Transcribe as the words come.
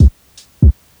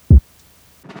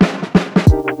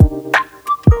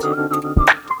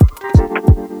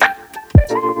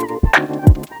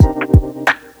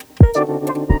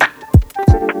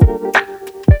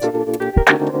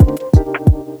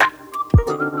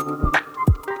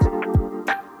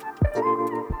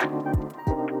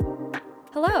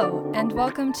and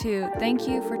welcome to Thank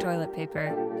You for Toilet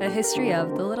Paper, a history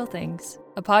of the little things,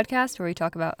 a podcast where we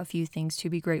talk about a few things to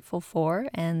be grateful for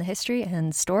and the history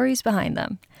and stories behind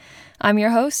them. I'm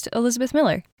your host, Elizabeth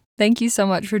Miller. Thank you so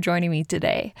much for joining me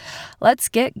today. Let's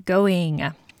get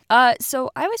going. So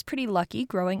I was pretty lucky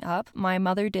growing up. My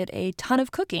mother did a ton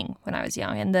of cooking when I was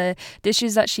young, and the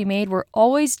dishes that she made were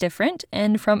always different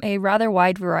and from a rather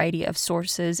wide variety of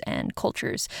sources and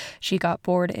cultures. She got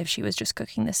bored if she was just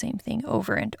cooking the same thing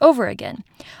over and over again.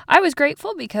 I was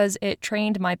grateful because it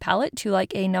trained my palate to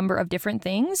like a number of different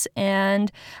things,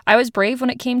 and I was brave when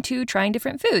it came to trying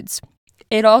different foods.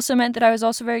 It also meant that I was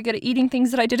also very good at eating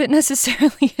things that I didn't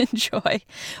necessarily enjoy,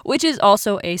 which is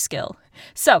also a skill.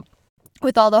 So,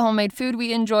 with all the homemade food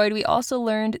we enjoyed, we also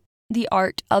learned the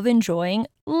art of enjoying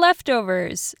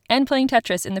leftovers and playing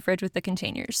Tetris in the fridge with the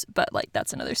containers. But,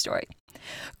 that's another story.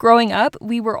 Growing up,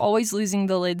 we were always losing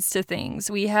the lids to things.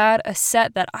 We had a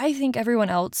set that I think everyone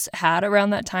else had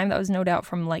around that time that was no doubt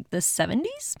from, the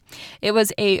 70s. It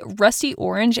was a rusty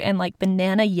orange and,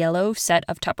 banana yellow set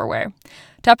of Tupperware.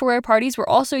 Tupperware parties were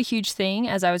also a huge thing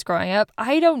as I was growing up.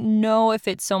 I don't know if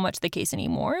it's so much the case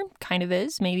anymore. Kind of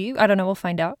is, maybe. I don't know. We'll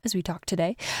find out as we talk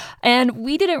today. And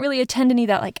we didn't really attend any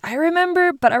that I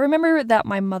remember, but I remember that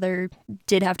my mother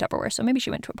did have Tupperware, so maybe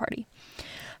she went to a party.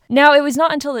 Now, it was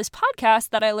not until this podcast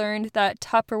that I learned that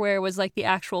Tupperware was the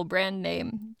actual brand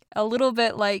name. A little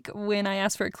bit like when I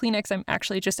ask for a Kleenex, I'm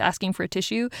actually just asking for a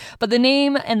tissue, but the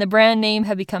name and the brand name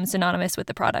have become synonymous with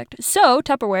the product. So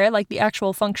Tupperware, like the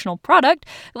actual functional product,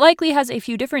 likely has a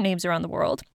few different names around the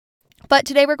world. But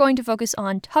today we're going to focus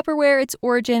on Tupperware, its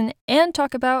origin, and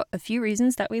talk about a few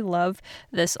reasons that we love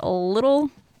this little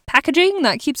packaging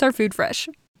that keeps our food fresh.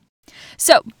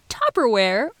 So,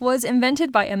 Tupperware was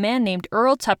invented by a man named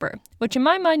Earl Tupper, which in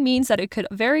my mind means that it could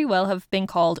very well have been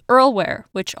called Earlware,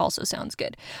 which also sounds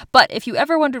good. But if you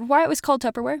ever wondered why it was called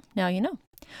Tupperware, now you know.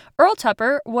 Earl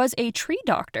Tupper was a tree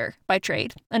doctor by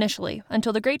trade, initially,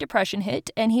 until the Great Depression hit,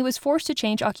 and he was forced to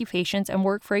change occupations and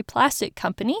work for a plastic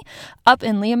company up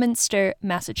in Leominster,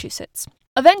 Massachusetts.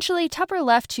 Eventually, Tupper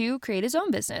left to create his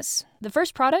own business. The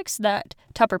first products that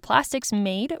Tupper Plastics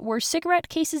made were cigarette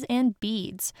cases and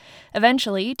beads.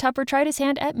 Eventually, Tupper tried his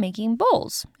hand at making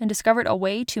bowls and discovered a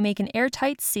way to make an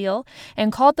airtight seal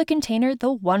and called the container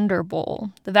the Wonder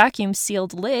Bowl. The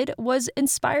vacuum-sealed lid was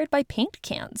inspired by paint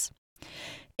cans.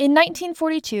 In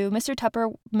 1942, Mr. Tupper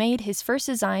made his first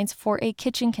designs for a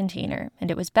kitchen container,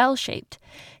 and it was bell-shaped.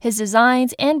 His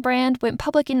designs and brand went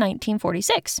public in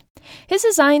 1946. His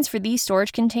designs for these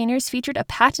storage containers featured a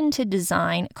patented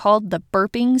design called the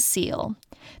burping seal.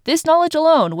 This knowledge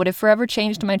alone would have forever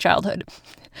changed my childhood.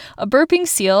 A burping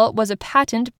seal was a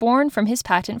patent born from his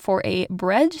patent for a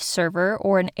bread server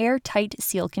or an airtight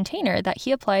seal container that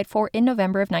he applied for in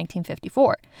November of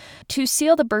 1954. To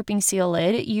seal the burping seal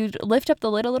lid, you'd lift up the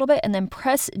lid a little bit and then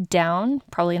press down,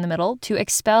 probably in the middle, to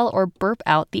expel or burp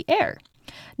out the air.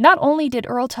 Not only did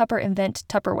Earl Tupper invent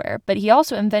Tupperware, but he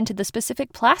also invented the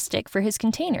specific plastic for his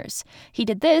containers. He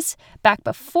did this back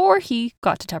before he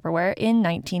got to Tupperware in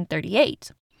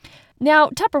 1938. Now,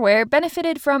 Tupperware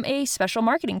benefited from a special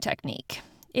marketing technique.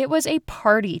 It was a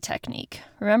party technique.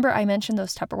 Remember I mentioned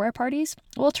those Tupperware parties?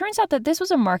 Well, it turns out that this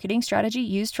was a marketing strategy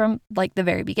used from, the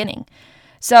very beginning.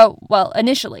 So,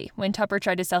 initially, when Tupper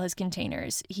tried to sell his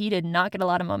containers, he did not get a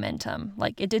lot of momentum.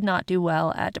 It did not do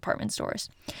well at department stores.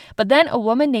 But then a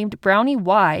woman named Brownie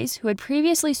Wise, who had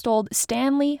previously sold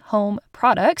Stanley Home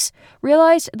products,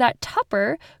 realized that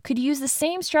Tupper could use the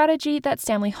same strategy that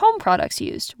Stanley Home products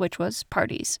used, which was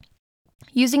parties.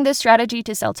 Using this strategy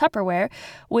to sell Tupperware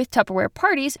with Tupperware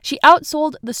parties, she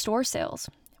outsold the store sales.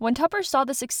 When Tupper saw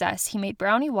the success, he made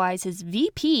Brownie Wise his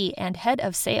VP and head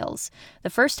of sales. The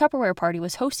first Tupperware party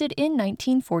was hosted in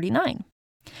 1949.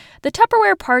 The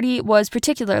Tupperware party was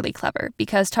particularly clever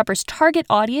because Tupper's target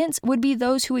audience would be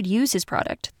those who would use his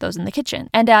product, those in the kitchen.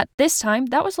 And at this time,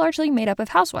 that was largely made up of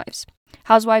housewives.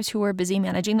 Housewives who were busy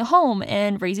managing the home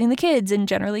and raising the kids and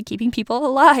generally keeping people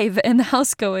alive and the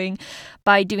house going.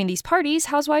 By doing these parties,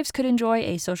 housewives could enjoy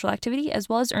a social activity as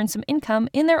well as earn some income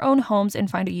in their own homes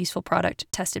and find a useful product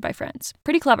tested by friends.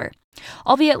 Pretty clever.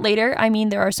 Albeit later,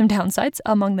 there are some downsides,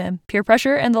 among them peer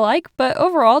pressure and the like, but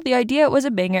overall, the idea was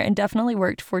a banger and definitely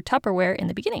worked for Tupperware in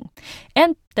the beginning.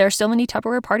 And there are still many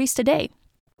Tupperware parties today.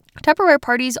 Tupperware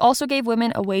parties also gave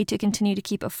women a way to continue to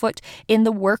keep a foot in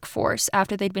the workforce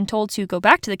after they'd been told to go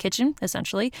back to the kitchen,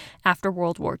 essentially, after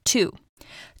World War II.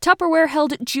 Tupperware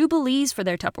held jubilees for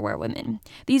their Tupperware women.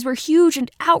 These were huge and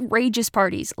outrageous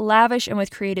parties, lavish and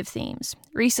with creative themes.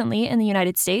 Recently, in the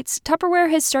United States,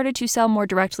 Tupperware has started to sell more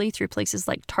directly through places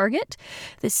like Target.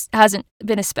 This hasn't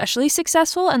been especially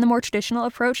successful, and the more traditional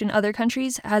approach in other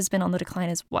countries has been on the decline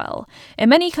as well. In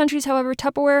many countries, however,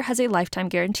 Tupperware has a lifetime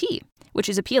guarantee, which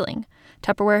is appealing.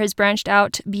 Tupperware has branched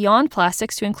out beyond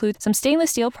plastics to include some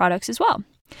stainless steel products as well.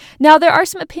 Now, there are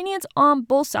some opinions on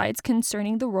both sides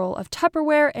concerning the role of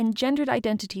Tupperware and gendered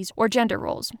identities or gender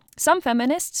roles. Some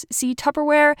feminists see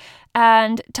Tupperware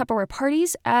and Tupperware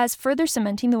parties as further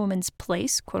cementing the woman's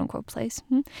place, quote-unquote place,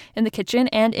 in the kitchen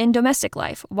and in domestic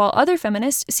life, while other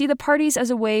feminists see the parties as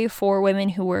a way for women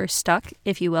who were stuck,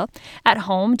 if you will, at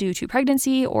home due to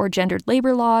pregnancy or gendered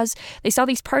labor laws. They saw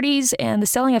these parties and the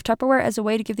selling of Tupperware as a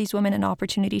way to give these women an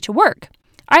opportunity to work.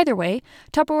 Either way,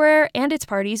 Tupperware and its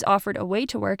parties offered a way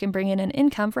to work and bring in an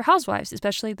income for housewives,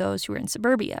 especially those who were in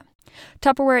suburbia.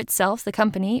 Tupperware itself, the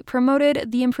company,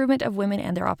 promoted the improvement of women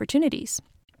and their opportunities.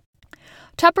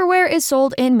 Tupperware is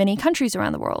sold in many countries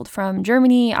around the world, from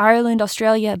Germany, Ireland,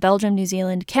 Australia, Belgium, New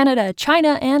Zealand, Canada,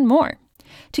 China, and more.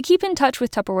 To keep in touch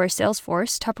with Tupperware's sales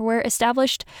force, Tupperware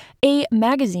established a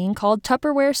magazine called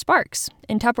Tupperware Sparks.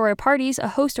 In Tupperware parties, a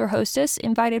host or hostess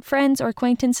invited friends or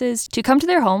acquaintances to come to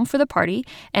their home for the party,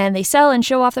 and they sell and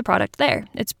show off the product there.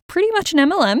 It's pretty much an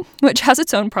MLM, which has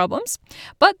its own problems,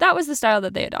 but that was the style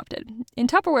that they adopted. In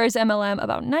Tupperware's MLM,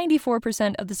 about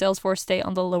 94% of the sales force stay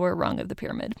on the lower rung of the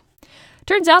pyramid.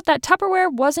 Turns out that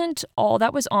Tupperware wasn't all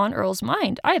that was on Earl's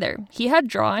mind either. He had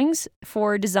drawings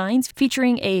for designs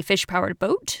featuring a fish-powered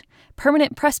boat,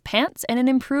 permanent press pants, and an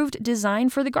improved design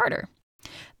for the garter.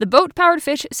 The boat-powered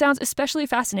fish sounds especially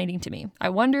fascinating to me. I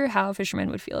wonder how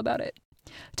fishermen would feel about it.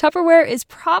 Tupperware is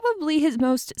probably his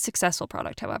most successful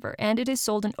product, however, and it is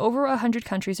sold in over 100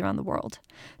 countries around the world.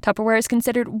 Tupperware is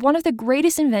considered one of the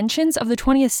greatest inventions of the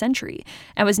 20th century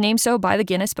and was named so by the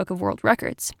Guinness Book of World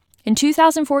Records. In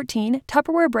 2014,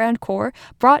 Tupperware brand core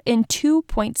brought in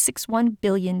 $2.61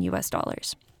 billion.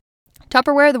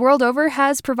 Tupperware the world over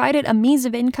has provided a means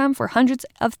of income for hundreds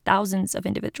of thousands of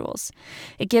individuals.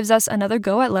 It gives us another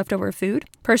go at leftover food.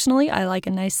 Personally, I like a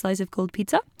nice slice of cold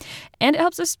pizza, and it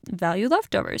helps us value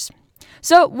leftovers.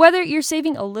 So whether you're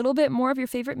saving a little bit more of your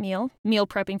favorite meal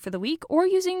prepping for the week, or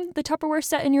using the Tupperware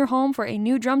set in your home for a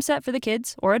new drum set for the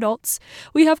kids or adults,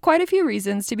 we have quite a few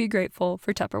reasons to be grateful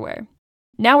for Tupperware.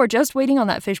 Now we're just waiting on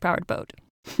that fish-powered boat.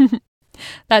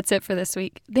 That's it for this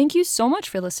week. Thank you so much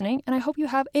for listening, and I hope you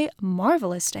have a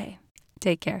marvelous day.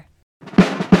 Take care.